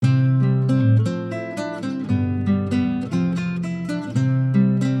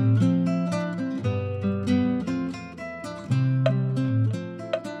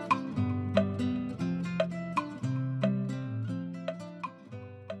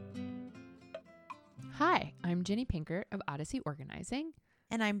Hi, I'm Jenny Pinkert of Odyssey Organizing.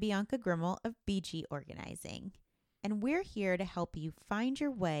 And I'm Bianca Grimmel of BG Organizing. And we're here to help you find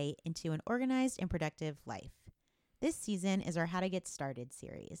your way into an organized and productive life. This season is our How to Get Started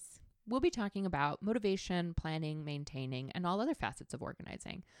series. We'll be talking about motivation, planning, maintaining, and all other facets of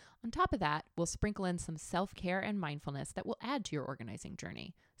organizing. On top of that, we'll sprinkle in some self-care and mindfulness that will add to your organizing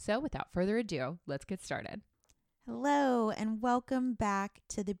journey. So without further ado, let's get started. Hello, and welcome back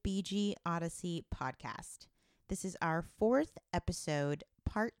to the BG Odyssey podcast. This is our fourth episode,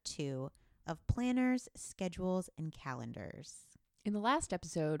 part 2 of planners, schedules, and calendars. In the last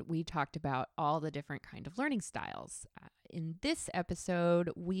episode, we talked about all the different kind of learning styles. In this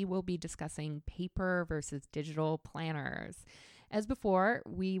episode, we will be discussing paper versus digital planners. As before,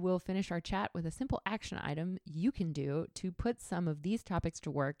 we will finish our chat with a simple action item you can do to put some of these topics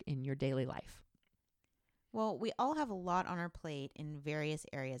to work in your daily life. Well, we all have a lot on our plate in various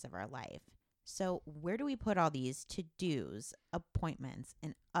areas of our life. So where do we put all these to-dos, appointments,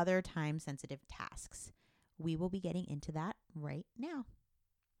 and other time-sensitive tasks? We will be getting into that right now.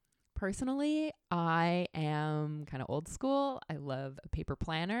 Personally, I am kind of old school. I love a paper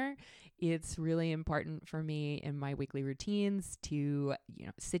planner. It's really important for me in my weekly routines to,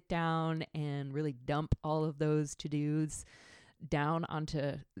 sit down and really dump all of those to-dos down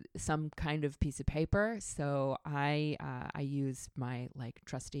onto some kind of piece of paper. So I use my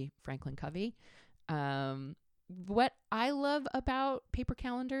trusty Franklin Covey. What I love about paper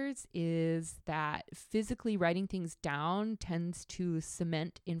calendars is that physically writing things down tends to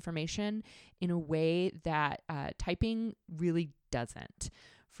cement information in a way that typing really doesn't.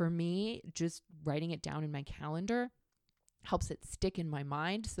 For me, just writing it down in my calendar helps it stick in my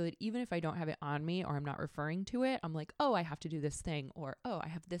mind so that even if I don't have it on me or I'm not referring to it, I'm like, oh, I have to do this thing, or, oh, I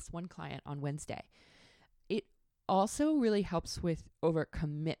have this one client on Wednesday. It also really helps with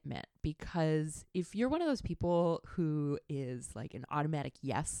overcommitment, because if you're one of those people who is like an automatic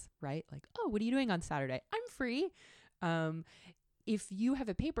yes, right? Like, oh, what are you doing on Saturday? I'm free. If you have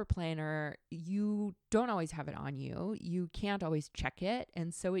a paper planner, you don't always have it on you. You can't always check it.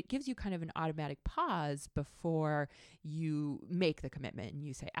 And so it gives you kind of an automatic pause before you make the commitment and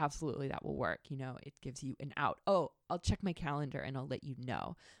you say, absolutely, that will work. It gives you an out. Oh, I'll check my calendar and I'll let you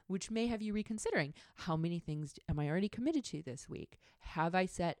know, which may have you reconsidering, how many things am I already committed to this week? Have I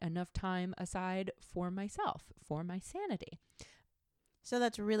set enough time aside for myself, for my sanity? So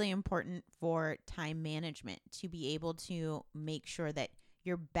that's really important for time management, to be able to make sure that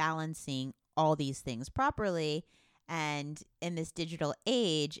you're balancing all these things properly. And in this digital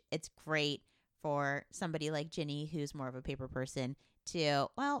age, it's great for somebody like Jenny, who's more of a paper person, to,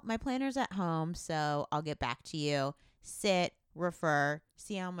 well, my planner's at home, so I'll get back to you. Sit, refer,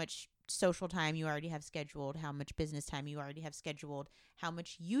 see how much social time you already have scheduled, how much business time you already have scheduled, how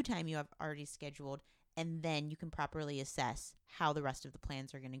much you time you have already scheduled. And then you can properly assess how the rest of the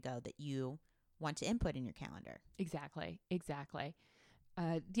plans are going to go that you want to input in your calendar. Exactly.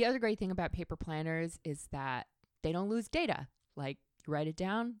 The other great thing about paper planners is that they don't lose data. Like, you write it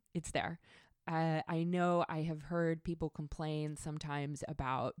down, it's there. I know I have heard people complain sometimes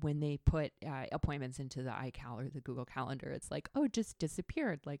about when they put appointments into the iCal or the Google Calendar. It's like, oh, it just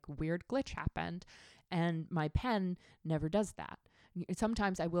disappeared. Like, weird glitch happened. And my pen never does that.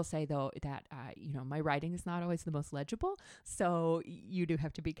 Sometimes I will say, though, that, my writing is not always the most legible. So you do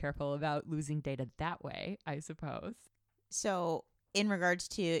have to be careful about losing data that way, I suppose. So in regards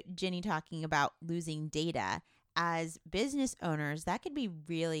to Jenny talking about losing data, as business owners, that could be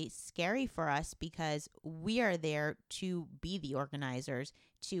really scary for us, because we are there to be the organizers,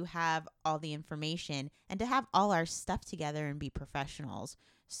 to have all the information, and to have all our stuff together and be professionals.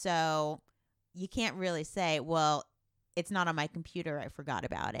 So you can't really say, well, it's not on my computer, I forgot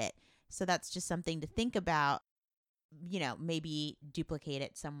about it. So that's just something to think about. Maybe duplicate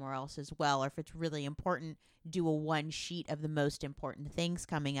it somewhere else as well. Or if it's really important, do a one sheet of the most important things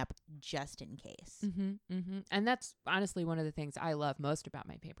coming up just in case. And that's honestly one of the things I love most about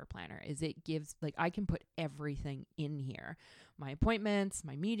my paper planner, is it gives, I can put everything in here. My appointments,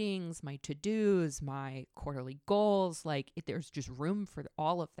 my meetings, my to-dos, my quarterly goals, there's just room for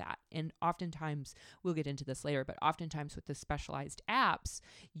all of that. And oftentimes, we'll get into this later, but oftentimes with the specialized apps,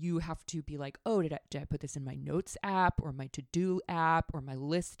 you have to be like, oh, did I put this in my notes app or my to-do app or my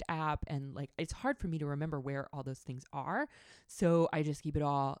list app? And it's hard for me to remember where all those things are. So I just keep it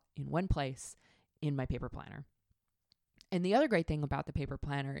all in one place in my paper planner. And the other great thing about the paper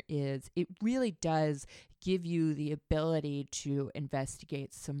planner is it really does give you the ability to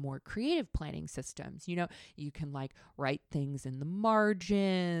investigate some more creative planning systems. You can like write things in the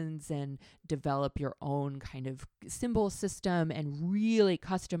margins and develop your own kind of symbol system and really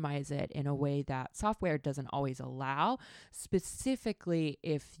customize it in a way that software doesn't always allow, specifically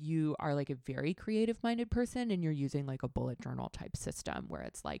if you are like a very creative minded person and you're using like a bullet journal type system where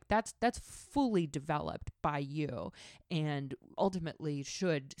it's like that's fully developed by you and ultimately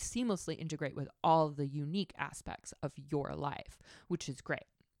should seamlessly integrate with all the unique aspects of your life, which is great.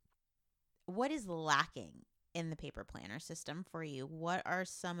 What is lacking in the paper planner system for you? What are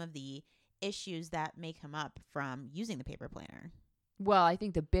some of the issues that may come up from using the paper planner? Well, I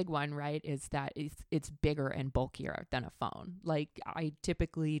think the big one, right, is that it's bigger and bulkier than a phone. Like I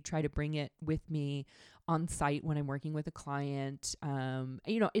typically try to bring it with me on site when I'm working with a client.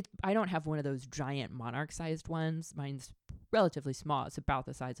 I don't have one of those giant monarch-sized ones. Mine's relatively small. It's about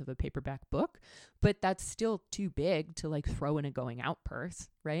the size of a paperback book, but that's still too big to like throw in a going out purse,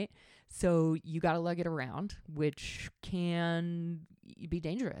 right? So you got to lug it around, which can be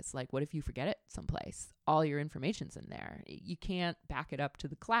dangerous. Like what if you forget it someplace? All your information's in there. You can't back it up to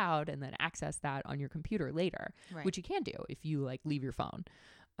the cloud and then access that on your computer later, Right. which you can do if you like leave your phone.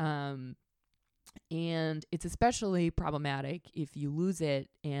 And it's especially problematic if you lose it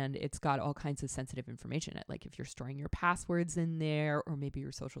and it's got all kinds of sensitive information in it. Like if you're storing your passwords in there, or maybe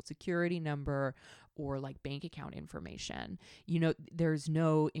your social security number, or like bank account information. There's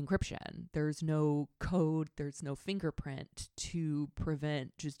no encryption, there's no code, there's no fingerprint to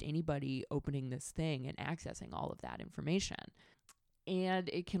prevent just anybody opening this thing and accessing all of that information. And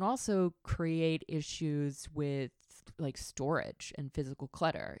it can also create issues with like storage and physical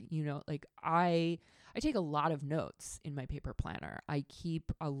clutter. Like I take a lot of notes in my paper planner. I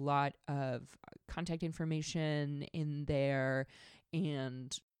keep a lot of contact information in there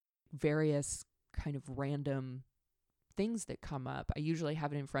and various kind of random things that come up. I usually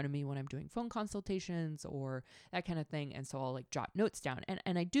have it in front of me when I'm doing phone consultations or that kind of thing. And so I'll like jot notes down.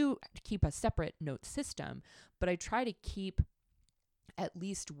 And I do keep a separate note system, but I try to keep at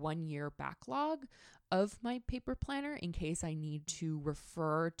least 1 year backlog of my paper planner in case I need to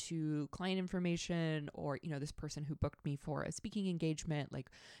refer to client information or, this person who booked me for a speaking engagement,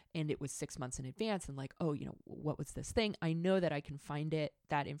 and it was 6 months in advance and what was this thing? I know that I can find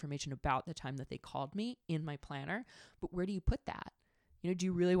that information about the time that they called me in my planner, but where do you put that? Do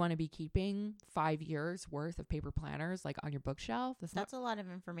you really want to be keeping 5 years worth of paper planners like on your bookshelf? That's a lot of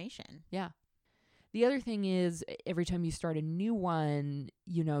information. Yeah. The other thing is every time you start a new one,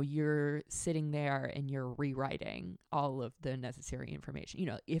 you're sitting there and you're rewriting all of the necessary information.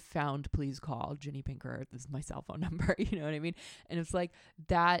 If found, please call Jenny Pinker. This is my cell phone number. You know what I mean? And it's like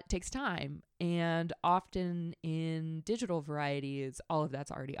that takes time. And often in digital varieties, all of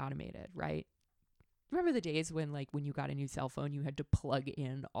that's already automated, right? Remember the days when you got a new cell phone, you had to plug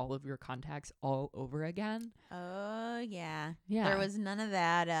in all of your contacts all over again? Oh, yeah. Yeah. There was none of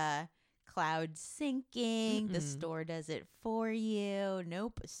that cloud syncing. The store does it for you.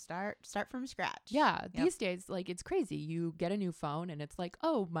 Nope. Start from scratch. Yeah. Yep. These days, it's crazy. You get a new phone and it's like,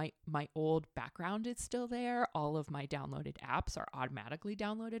 oh, my old background is still there. All of my downloaded apps are automatically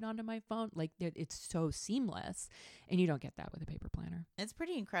downloaded onto my phone. It's so seamless, and you don't get that with a paper planner. It's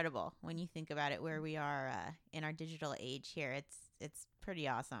pretty incredible when you think about it, where we are in our digital age here. It's pretty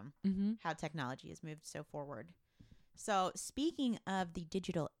awesome how technology has moved so forward. So speaking of the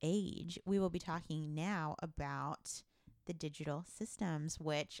digital age, we will be talking now about the digital systems,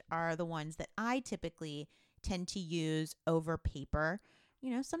 which are the ones that I typically tend to use over paper.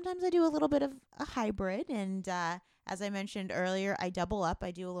 Sometimes I do a little bit of a hybrid. And as I mentioned earlier, I double up.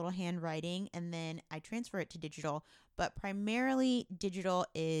 I do a little handwriting and then I transfer it to digital. But primarily digital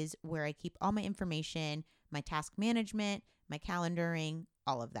is where I keep all my information, my task management, my calendaring,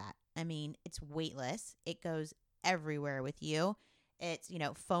 all of that. I mean, it's weightless. It goes everywhere with you. It's,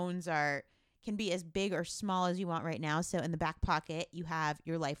 phones can be as big or small as you want right now. So in the back pocket, you have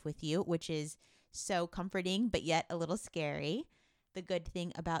your life with you, which is so comforting, but yet a little scary. The good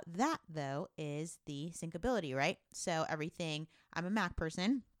thing about that, though, is the syncability, right? So I'm a Mac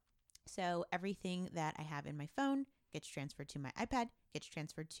person. So everything that I have in my phone gets transferred to my iPad, gets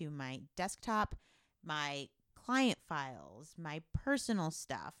transferred to my desktop, my client files, my personal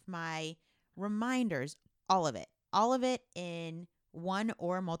stuff, my reminders, all of it in one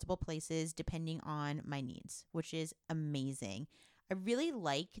or multiple places depending on my needs, which is amazing. I really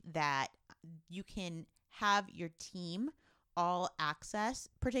like that you can have your team all access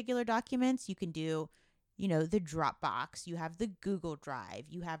particular documents. You can do, the Dropbox, you have the Google Drive,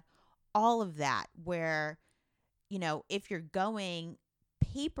 you have all of that where if you're going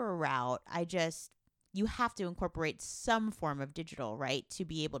paper route, you have to incorporate some form of digital, right, to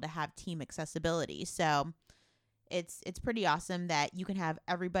be able to have team accessibility. So it's pretty awesome that you can have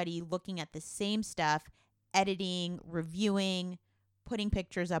everybody looking at the same stuff, editing, reviewing, putting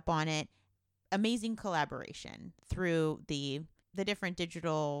pictures up on it. Amazing collaboration through the different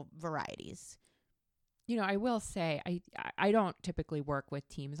digital varieties. I will say I don't typically work with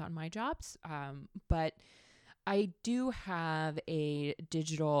teams on my jobs, but I do have a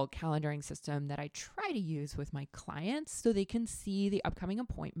digital calendaring system that I try to use with my clients so they can see the upcoming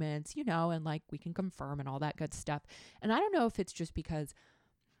appointments, and like we can confirm and all that good stuff. And I don't know if it's just because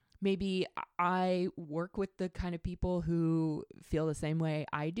maybe I work with the kind of people who feel the same way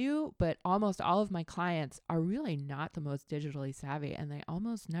I do, but almost all of my clients are really not the most digitally savvy, and they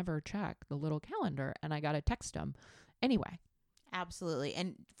almost never check the little calendar, and I got to text them anyway. Absolutely.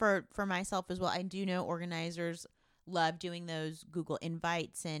 And for myself as well, I do know organizers love doing those Google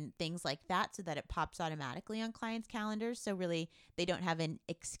invites and things like that so that it pops automatically on clients' calendars. So really they don't have an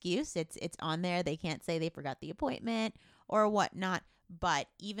excuse. It's on there. They can't say they forgot the appointment or whatnot. But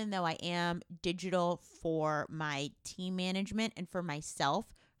even though I am digital for my team management and for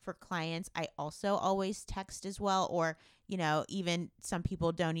myself, for clients, I also always text as well. Or, even some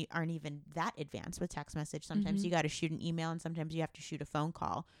people aren't even that advanced with text message. Sometimes you got to shoot an email and sometimes you have to shoot a phone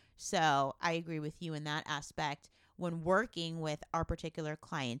call. So I agree with you in that aspect. When working with our particular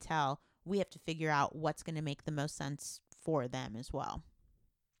clientele, we have to figure out what's going to make the most sense for them as well.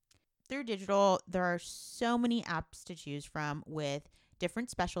 Through digital, there are so many apps to choose from with different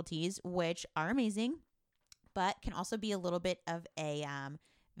specialties, which are amazing, but can also be a little bit of a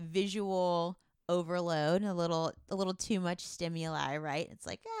visual overload, a little too much stimuli, right? It's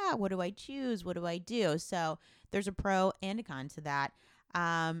like, what do I choose? What do I do? So there's a pro and a con to that.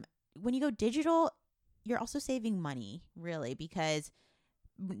 When you go digital, you're also saving money, really, because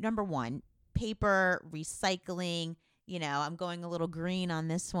number one, paper, recycling, I'm going a little green on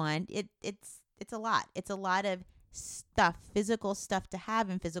this one. It's a lot. It's a lot of stuff, physical stuff to have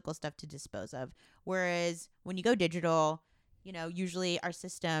and physical stuff to dispose of. Whereas when you go digital, usually our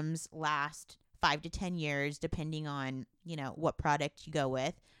systems last 5 to 10 years, depending on, what product you go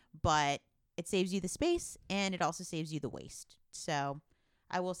with, but it saves you the space and it also saves you the waste. So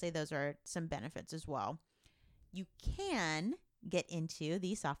I will say those are some benefits as well. You can get into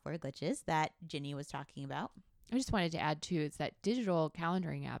the software glitches that Ginny was talking about. I just wanted to add too, is that digital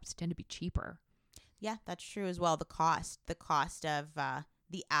calendaring apps tend to be cheaper. Yeah, that's true as well. The cost of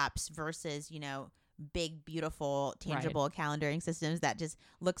the apps versus, big, beautiful, tangible calendaring systems that just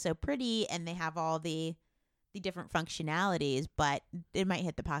look so pretty and they have all the different functionalities, but it might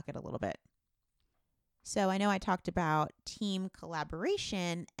hit the pocket a little bit. So I know I talked about team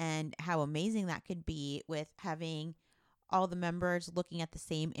collaboration and how amazing that could be with having all the members looking at the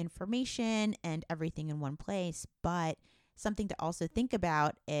same information and everything in one place. But something to also think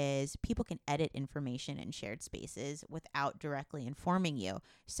about is people can edit information in shared spaces without directly informing you.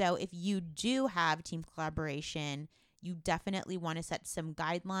 So if you do have team collaboration, you definitely want to set some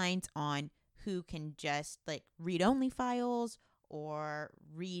guidelines on who can just like read only files or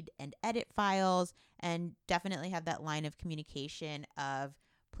read and edit files, and definitely have that line of communication of,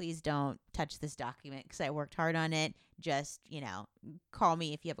 please don't touch this document because I worked hard on it. Just, call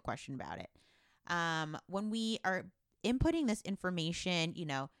me if you have a question about it. When we are inputting this information,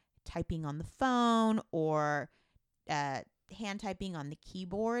 typing on the phone or hand typing on the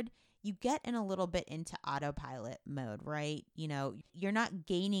keyboard, you get in a little bit into autopilot mode, right? You're not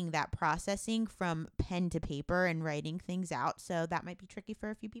gaining that processing from pen to paper and writing things out. So that might be tricky for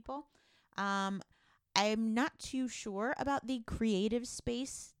a few people. I'm not too sure about the creative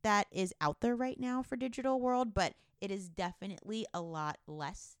space that is out there right now for digital world, but it is definitely a lot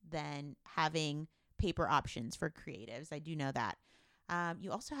less than having paper options for creatives. I do know that.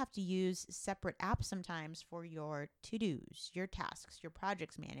 You also have to use separate apps sometimes for your to-dos, your tasks, your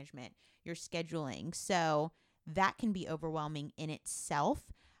projects management, your scheduling. So that can be overwhelming in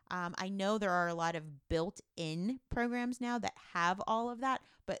itself. I know there are a lot of built-in programs now that have all of that,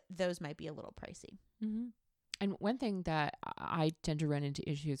 but those might be a little pricey. Mm-hmm. And one thing that I tend to run into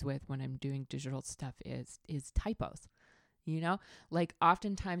issues with when I'm doing digital stuff is typos. Like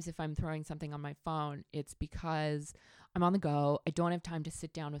oftentimes if I'm throwing something on my phone, it's because I'm on the go. I don't have time to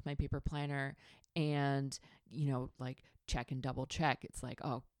sit down with my paper planner and, like check and double check. It's like,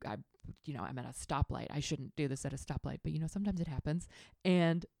 oh, I'm at a stoplight. I shouldn't do this at a stoplight, but sometimes it happens.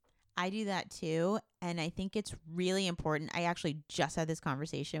 And I do that too. And I think it's really important. I actually just had this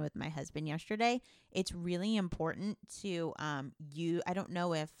conversation with my husband yesterday. It's really important to I don't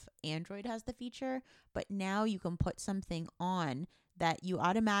know if Android has the feature, but now you can put something on that you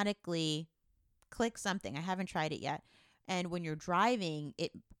automatically click something. I haven't tried it yet. And when you're driving,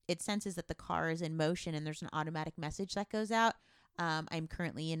 it senses that the car is in motion and there's an automatic message that goes out. I'm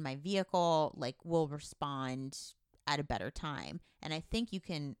currently in my vehicle, like will respond at a better time. And I think you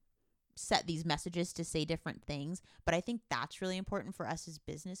can set these messages to say different things, but I think that's really important for us as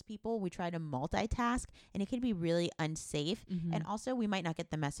business people. We try to multitask and it can be really unsafe. Mm-hmm. And also we might not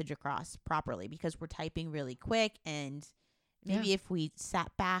get the message across properly because we're typing really quick, and maybe if we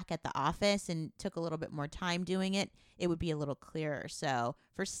sat back at the office and took a little bit more time doing it, it would be a little clearer. So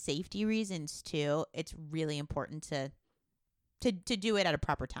for safety reasons too, it's really important to do it at a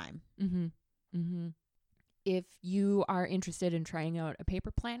proper time. Mm-hmm. Mm-hmm. If you are interested in trying out a paper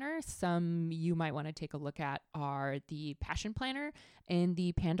planner, some you might want to take a look at are the Passion Planner and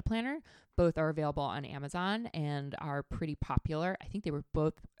the Panda Planner. Both are available on Amazon and are pretty popular. I think they were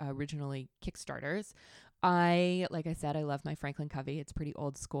both originally Kickstarters. Like I said, I love my Franklin Covey. It's pretty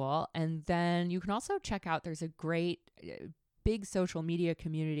old school. And then you can also check out, there's a great big social media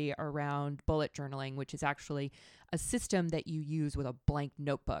community around bullet journaling, which is actually a system that you use with a blank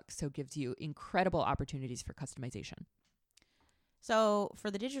notebook. So it gives you incredible opportunities for customization. So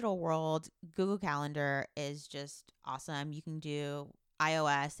for the digital world, Google Calendar is just awesome. You can do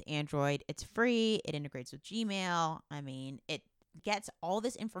iOS, Android. It's free. It integrates with Gmail. I mean, it gets all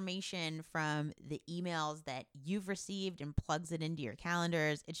this information from the emails that you've received and plugs it into your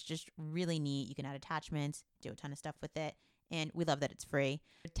calendars. It's just really neat. You can add attachments, do a ton of stuff with it. And we love that it's free.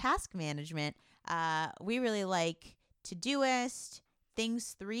 Task management, we really like Todoist.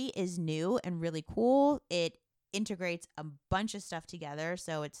 Things 3 is new and really cool. It integrates a bunch of stuff together,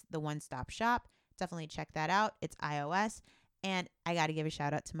 so it's the one-stop shop. Definitely check that out. It's iOS. And I got to give a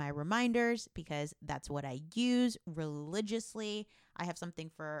shout out to my reminders because that's what I use religiously. I have something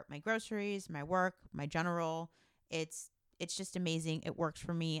for my groceries, my work, my general. It's just amazing. It works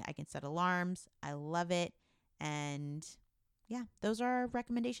for me. I can set alarms. I love it. And yeah, those are our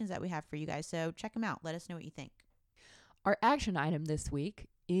recommendations that we have for you guys. So check them out. Let us know what you think. Our action item this week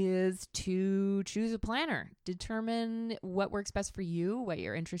is to choose a planner. Determine what works best for you, what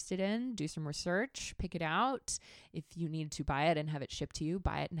you're interested in, do some research, pick it out. If you need to buy it and have it shipped to you,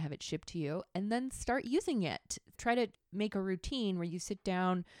 buy it and have it shipped to you, and then start using it. Try to make a routine where you sit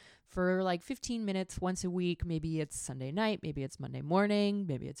down for like 15 minutes once a week. Maybe it's Sunday night, maybe it's Monday morning,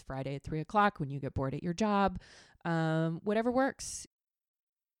 maybe it's Friday at 3:00 when you get bored at your job. Whatever works.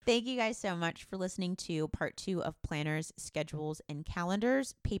 Thank you guys so much for listening to part 2 of Planners, Schedules, and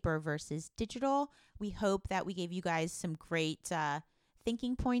Calendars, Paper versus Digital. We hope that we gave you guys some great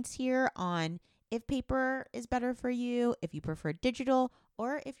thinking points here on if paper is better for you, if you prefer digital,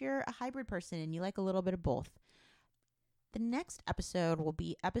 or if you're a hybrid person and you like a little bit of both. The next episode will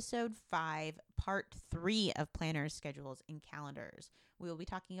be episode 5, part 3 of Planners, Schedules, and Calendars. We will be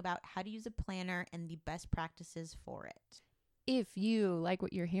talking about how to use a planner and the best practices for it. If you like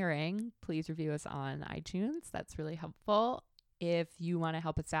what you're hearing, please review us on iTunes. That's really helpful. If you want to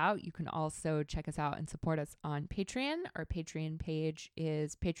help us out, you can also check us out and support us on Patreon. Our Patreon page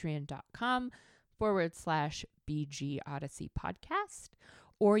is patreon.com/BG Odyssey Podcast.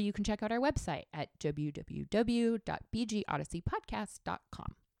 Or you can check out our website at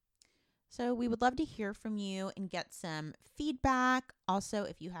www.bgodysseypodcast.com. So we would love to hear from you and get some feedback. Also,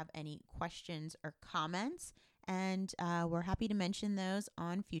 if you have any questions or comments, and we're happy to mention those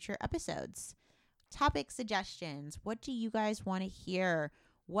on future episodes. Topic suggestions. What do you guys want to hear?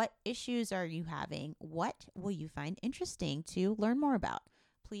 What issues are you having? What will you find interesting to learn more about?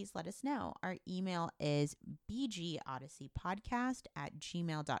 Please let us know. Our email is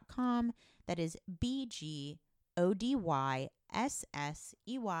bgodysseypodcast@gmail.com. That is BGODYSSEY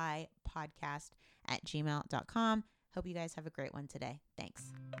podcast@gmail.com. Hope you guys have a great one today.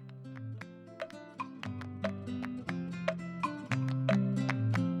 Thanks.